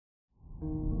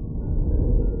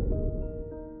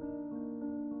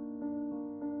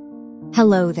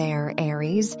Hello there,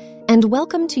 Aries, and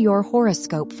welcome to your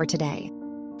horoscope for today,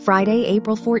 Friday,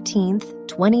 April 14th,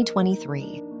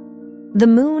 2023. The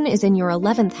moon is in your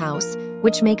 11th house,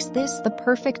 which makes this the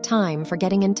perfect time for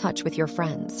getting in touch with your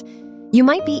friends. You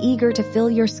might be eager to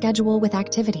fill your schedule with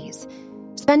activities.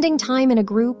 Spending time in a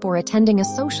group or attending a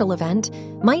social event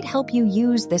might help you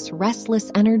use this restless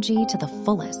energy to the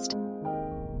fullest.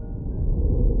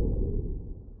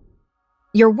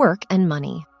 Your work and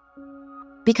money.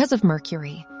 Because of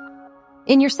Mercury.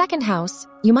 In your second house,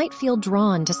 you might feel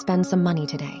drawn to spend some money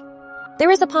today.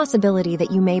 There is a possibility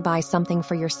that you may buy something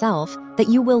for yourself that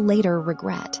you will later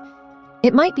regret.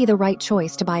 It might be the right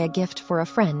choice to buy a gift for a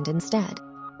friend instead.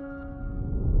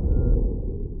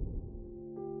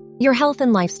 Your health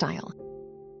and lifestyle.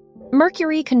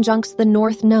 Mercury conjuncts the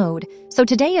North Node, so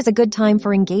today is a good time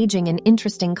for engaging in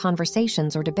interesting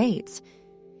conversations or debates.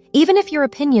 Even if your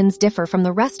opinions differ from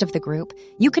the rest of the group,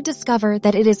 you could discover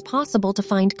that it is possible to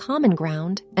find common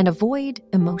ground and avoid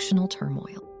emotional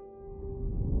turmoil.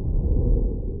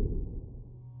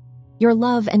 Your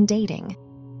love and dating.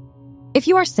 If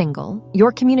you are single,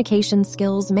 your communication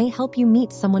skills may help you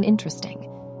meet someone interesting.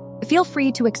 Feel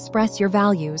free to express your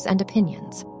values and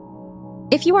opinions.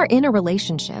 If you are in a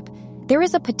relationship, there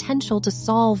is a potential to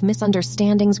solve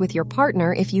misunderstandings with your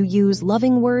partner if you use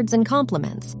loving words and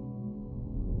compliments.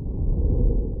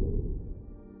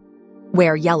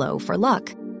 Wear yellow for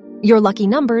luck. Your lucky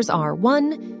numbers are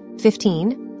 1,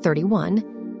 15,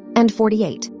 31, and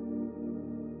 48.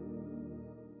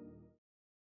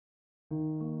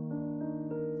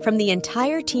 From the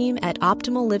entire team at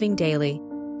Optimal Living Daily,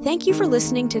 thank you for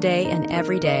listening today and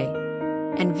every day.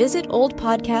 And visit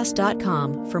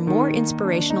oldpodcast.com for more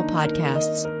inspirational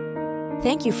podcasts.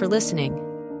 Thank you for listening.